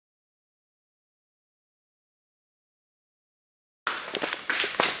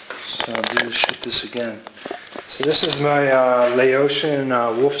So I'll do this with this again. So this is my Laotian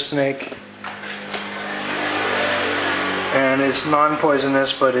wolf snake. And it's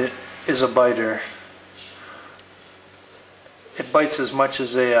non-poisonous, but it is a biter. It bites as much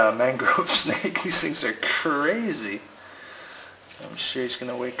as a mangrove snake. These things are crazy. I'm sure he's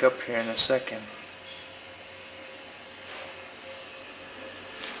going to wake up here in a second.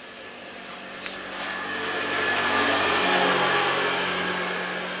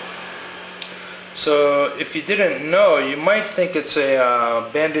 So if you didn't know, you might think it's a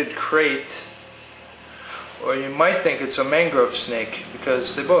banded krait, or you might think it's a mangrove snake,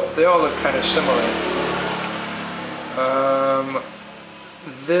 because they all look kind of similar.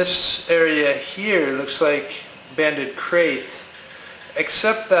 This area here looks like banded krait,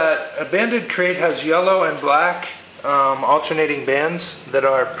 except that a banded krait has yellow and black alternating bands that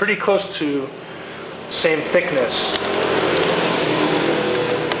are pretty close to same thickness.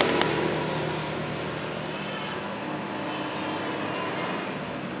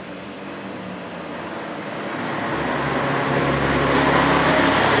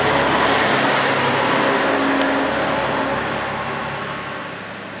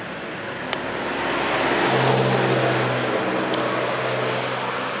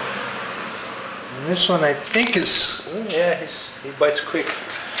 This one I think is, yeah, he bites quick.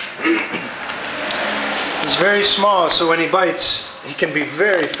 He's very small, so when he bites, he can be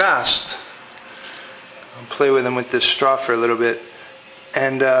very fast. I'll play with him with this straw for a little bit.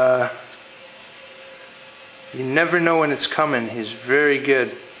 And you never know when it's coming. He's very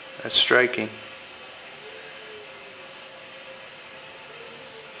good at striking.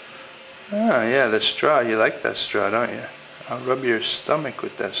 Ah, yeah, the straw. You like that straw, don't you? I'll rub your stomach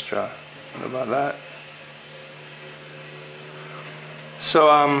with that straw. What about that? So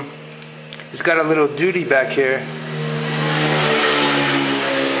he's got a little duty back here,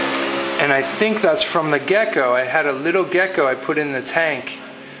 and I think that's from the gecko. I had a little gecko I put in the tank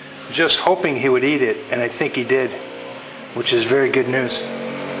just hoping he would eat it, and I think he did, which is very good news.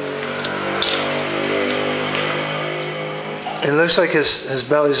 It looks like his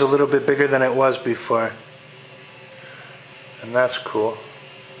belly's a little bit bigger than it was before, and that's cool.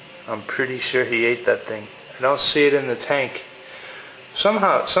 I'm pretty sure he ate that thing. I don't see it in the tank.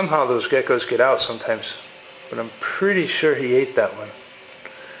 Somehow those geckos get out sometimes, but I'm pretty sure he ate that one.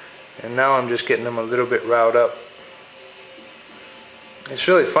 And now I'm just getting him a little bit riled up. It's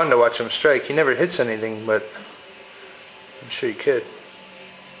really fun to watch him strike. He never hits anything, but I'm sure he could.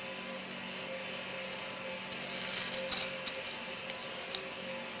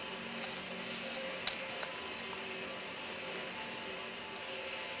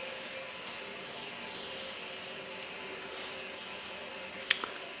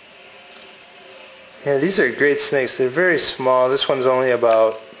 Yeah, these are great snakes. They're very small. This one's only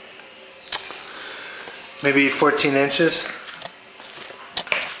about maybe 14 inches.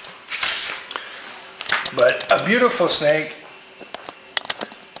 But a beautiful snake.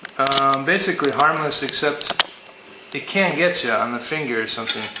 Basically harmless, except it can get you on the finger or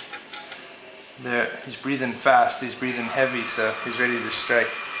something. There, he's breathing fast. He's breathing heavy, so he's ready to strike.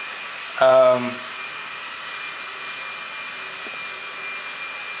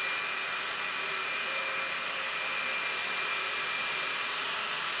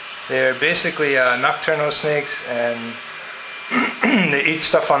 They're basically nocturnal snakes, and they eat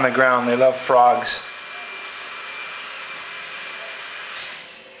stuff on the ground. They love frogs.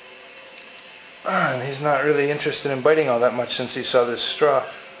 And he's not really interested in biting all that much since he saw this straw.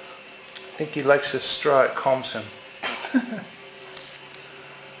 I think he likes this straw. It calms him.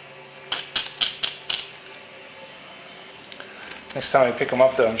 Next time I pick him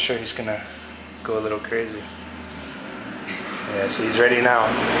up, though, I'm sure he's going to go a little crazy. Yeah, so he's ready now.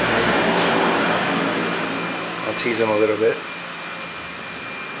 I'll tease him a little bit.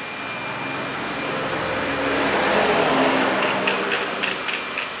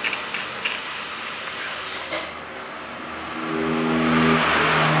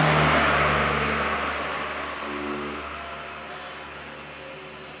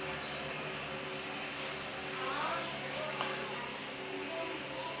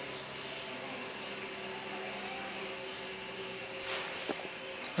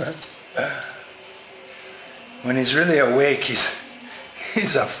 When he's really awake,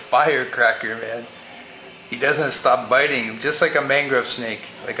 he's a firecracker, man. He doesn't stop biting, just like a mangrove snake.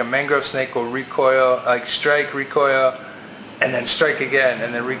 Like a mangrove snake will recoil, like strike, recoil, and then strike again,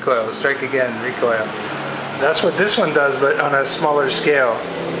 and then recoil, strike again, recoil. That's what this one does, but on a smaller scale.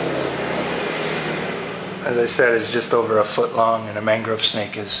 As I said, it's just over a foot long, and a mangrove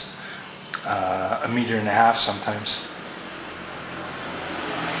snake is 1.5 meters sometimes.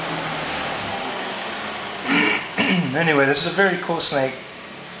 Anyway, this is a very cool snake,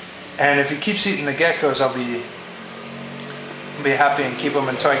 and if he keeps eating the geckos, I'll be happy and keep him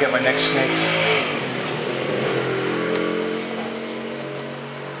until I get my next snakes.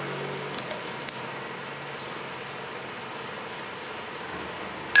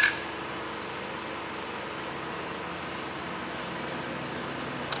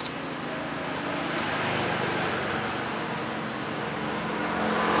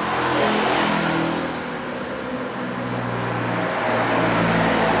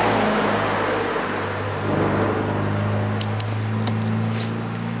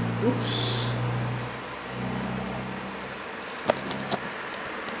 Oops.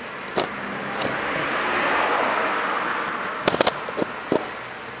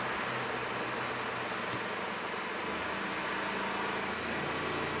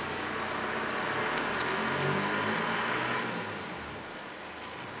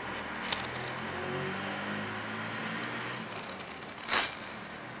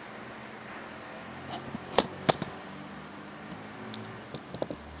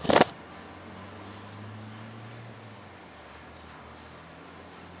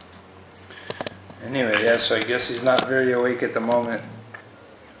 Anyway, yeah, so I guess he's not very awake at the moment,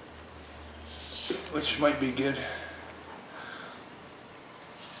 which might be good.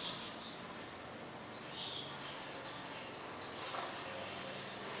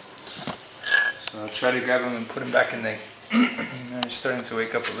 So I'll try to grab him and put him back in the... Now he's starting to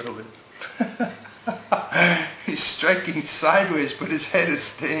wake up a little bit. He's striking sideways, but his head is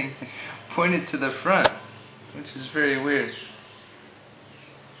staying pointed to the front, which is very weird.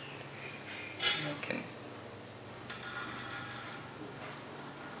 Okay.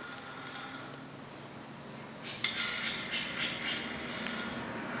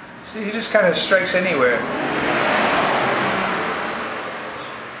 See, he just kind of strikes anywhere.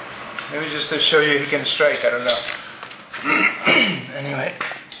 Maybe just to show you he can strike, I don't know. Anyway,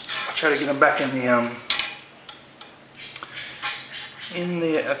 I'll try to get him back in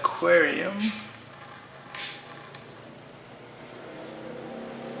the aquarium.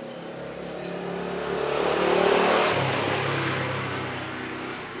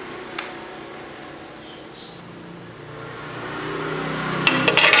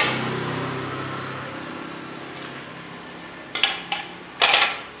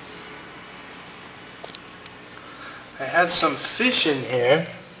 I had some fish in here,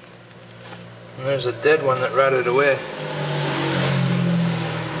 and there's a dead one that rotted away.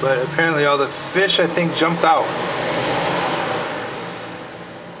 But apparently all the fish, I think, jumped out.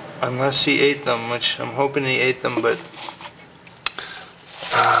 Unless he ate them, which I'm hoping he ate them, but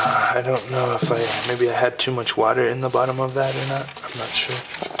I don't know if maybe I had too much water in the bottom of that or not. I'm not sure.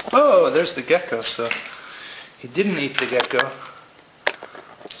 Oh, there's the gecko, so he didn't eat the gecko.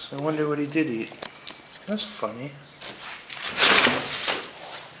 So I wonder what he did eat. That's funny.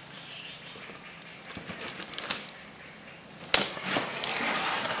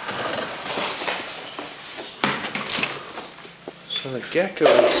 So the gecko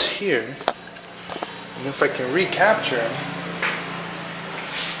is here, and if I can recapture him,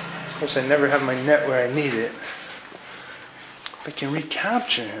 of course I never have my net where I need it. If I can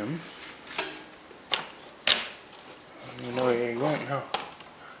recapture him, I don't even know where you're going now.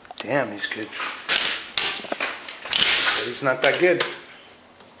 Damn, he's good. But he's not that good.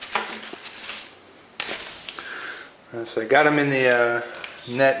 So I got him in the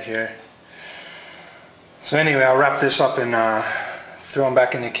net here. So anyway, I'll wrap this up and throw him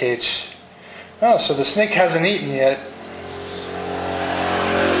back in the cage. Oh, so the snake hasn't eaten yet.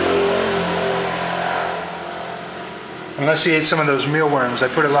 Unless he ate some of those mealworms. I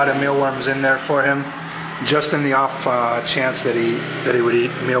put a lot of mealworms in there for him, just in the off chance that he would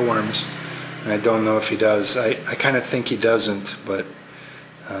eat mealworms. And I don't know if he does. I kind of think he doesn't, but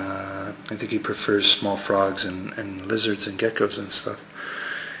I think he prefers small frogs and lizards and geckos and stuff.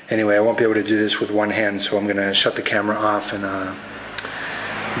 Anyway, I won't be able to do this with one hand, so I'm going to shut the camera off and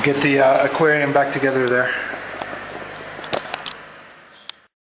get the aquarium back together there.